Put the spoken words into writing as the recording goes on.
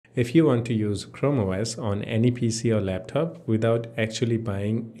if you want to use Chrome OS on any PC or laptop without actually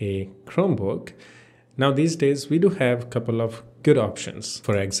buying a Chromebook. Now these days we do have a couple of good options.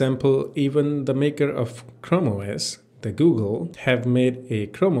 For example, even the maker of Chrome OS, the Google, have made a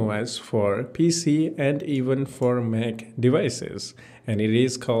Chrome OS for PC and even for Mac devices, and it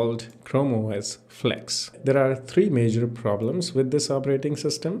is called Chrome OS Flex. There are three major problems with this operating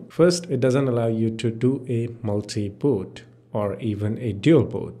system. First, it doesn't allow you to do a multi-boot or even a dual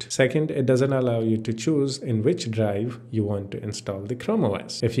boot. Second, it doesn't allow you to choose in which drive you want to install the Chrome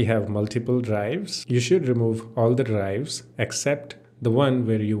OS. If you have multiple drives, you should remove all the drives except the one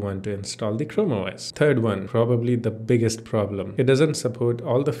where you want to install the Chrome OS. Third one, probably the biggest problem. It doesn't support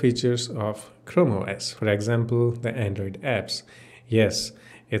all the features of Chrome OS. For example, the Android apps. Yes,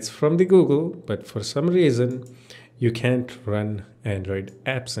 it's from the Google, but for some reason, you can't run Android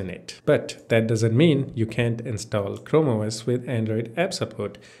apps in it. But that doesn't mean you can't install Chrome OS with Android app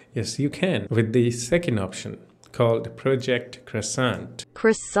support. Yes, you can with the second option called Project Croissant,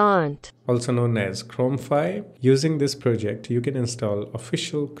 also known as ChromeFi. Using this project, you can install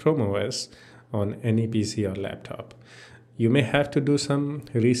official Chrome OS on any PC or laptop. You may have to do some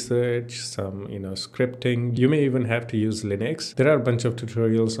research, some scripting. You may even have to use Linux. There are a bunch of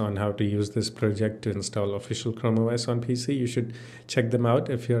tutorials on how to use this project to install official Chrome OS on PC. You should check them out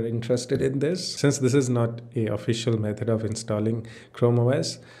if you're interested in this. Since this is not an official method of installing Chrome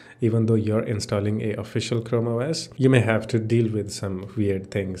OS, even though you're installing a official Chrome OS, you may have to deal with some weird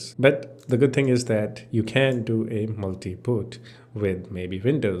things. But the good thing is that you can do a multi-boot with maybe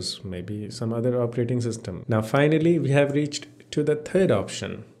Windows, maybe some other operating system. Now finally, we have reached to the third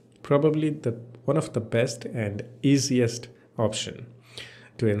option, probably one of the best and easiest option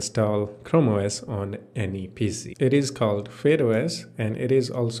to install Chrome OS on any PC. It is called FydeOS, and it is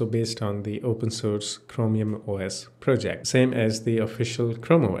also based on the open source Chromium OS project, same as the official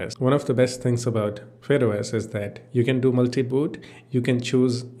Chrome OS. One of the best things about FydeOS is that you can do multi-boot. You can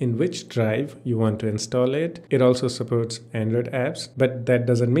choose in which drive you want to install it. It also supports Android apps, but that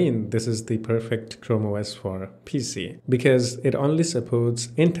doesn't mean this is the perfect Chrome OS for PC, because it only supports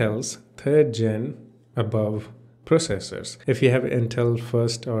Intel's 3rd gen above processors. If you have Intel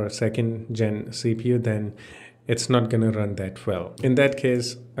 1st or 2nd gen CPU, then it's not going to run that well. In that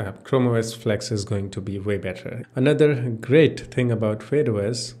case, Chrome OS Flex is going to be way better. Another great thing about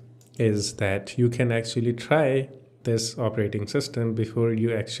FydeOS is that you can actually try this operating system before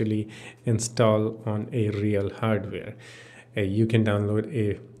you actually install on a real hardware. You can download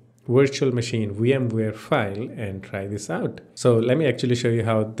a virtual machine VMware file and try this out. So let me actually show you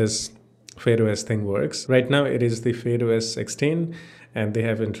how this FydeOS thing works. Right now it is the FydeOS 16, and they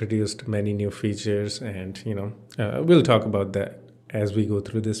have introduced many new features, and we'll talk about that as we go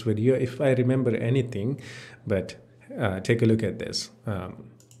through this video if I remember anything. But take a look at this.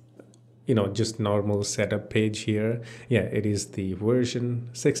 Just normal setup page here. Yeah, it is the version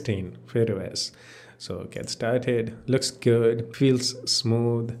 16 FydeOS. So get started. Looks good, feels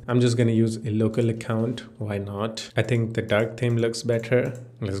smooth. I'm just gonna use a local account. Why not? I think the dark theme looks better.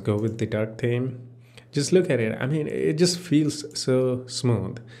 Let's go with the dark theme. Just look at it. I mean, it just feels so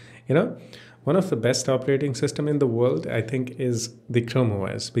smooth. One of the best operating system in the world, I think, is the Chrome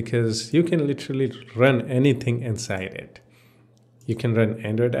OS, because you can literally run anything inside it. You can run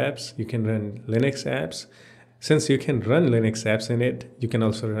Android apps, you can run Linux apps. Since you can run Linux apps in it, you can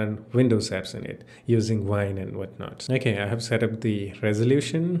also run Windows apps in it using Wine and whatnot. Okay, I have set up the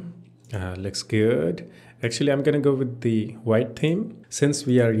resolution. Looks good. Actually, I'm gonna go with the white theme. Since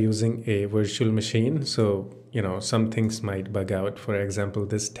we are using a virtual machine, so some things might bug out. For example,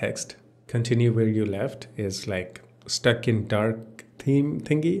 this text, continue where you left, is like stuck in dark theme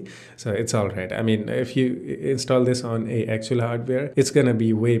thingy, so it's all right. I mean, if you install this on a actual hardware, it's gonna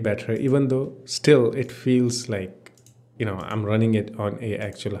be way better, even though still it feels like I'm running it on a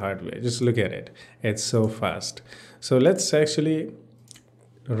actual hardware. Just look at it, it's so fast. So let's actually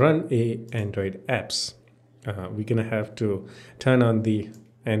run a Android apps. We're gonna have to turn on the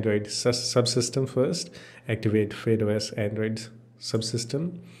Android subsystem first, activate FydeOS Android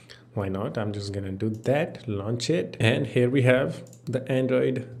subsystem. Why not? I'm just gonna do that, launch it, and here we have the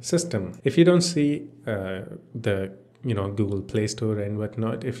Android system. If you don't see the Google Play Store and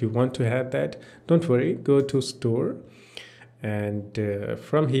whatnot, if you want to have that, don't worry, go to Store, and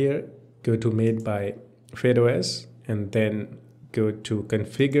from here go to Made by FydeOS, and then go to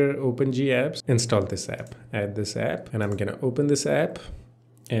Configure OpenG Apps, install this app, add this app, and I'm gonna open this app,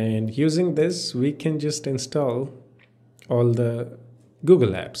 and using this we can just install all the Google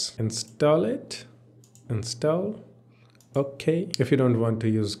apps. Install it, install, Okay, if you don't want to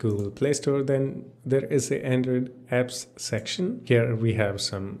use Google Play Store, then there is the Android apps section. Here we have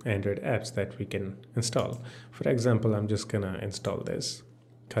some Android apps that we can install. For example, I'm just gonna install this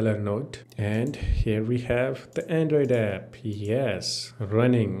Color Note, and here we have the Android app. Yes,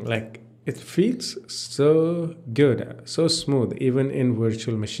 running. Like, it feels so good, so smooth, even in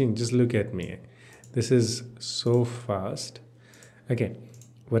virtual machine. Just look at me. This is so fast. Okay,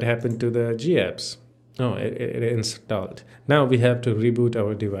 what happened to the G apps? Oh, it installed. Now we have to reboot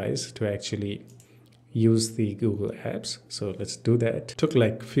our device to actually use the Google apps. So let's do that. Took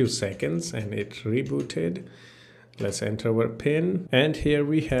like few seconds and it rebooted. Let's enter our PIN. And here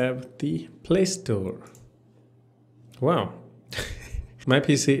we have the Play Store. Wow. My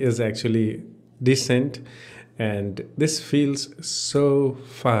PC is actually decent and this feels so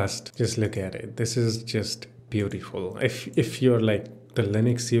fast. Just look at it. This is just beautiful. If you're like the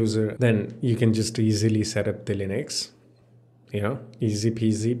Linux user, then you can just easily set up the Linux, easy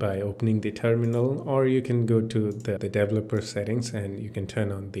peasy by opening the terminal, or you can go to the developer settings and you can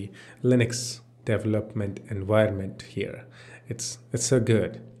turn on the Linux development environment here. It's so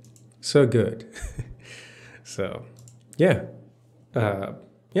good, so good. So yeah,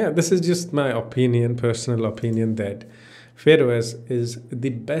 this is just my opinion, personal opinion, that FydeOS is the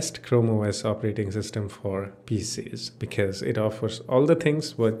best Chrome OS operating system for PCs because it offers all the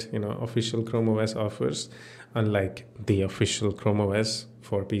things what official Chrome OS offers, unlike the official Chrome OS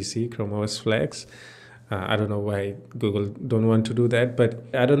for PC, Chrome OS Flex. I don't know why Google don't want to do that, but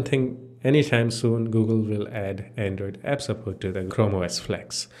I don't think anytime soon Google will add Android app support to the Chrome OS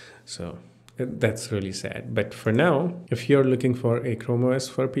Flex. So that's really sad. But for now, if you're looking for a Chrome OS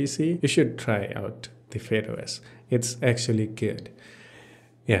for PC, you should try out the FydeOS. It's actually good.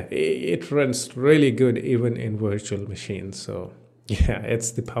 Yeah, it runs really good even in virtual machines. So yeah,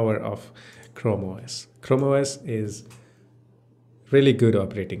 it's the power of Chrome OS. Chrome OS is really good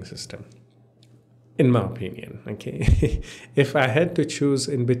operating system, in my opinion. Okay, if I had to choose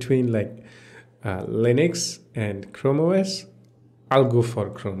in between like Linux and Chrome OS, I'll go for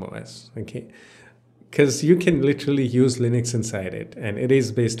Chrome OS. Okay, because you can literally use Linux inside it, and it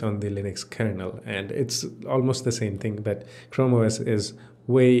is based on the Linux kernel, and it's almost the same thing, but Chrome OS is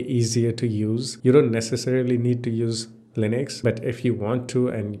way easier to use. You don't necessarily need to use Linux, but if you want to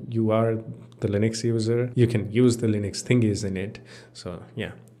and you are the Linux user, you can use the Linux thingies in it. So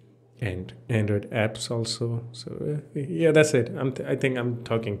yeah, and Android apps also. So yeah, that's it. I think I'm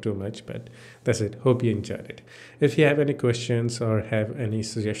talking too much, but that's it. Hope you enjoyed it. If you have any questions or have any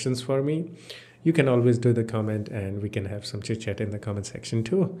suggestions for me, you can always do the comment and we can have some chit chat in the comment section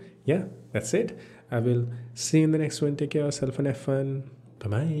too. Yeah, that's it. I will see you in the next one. Take care of yourself and have fun. Bye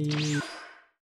bye.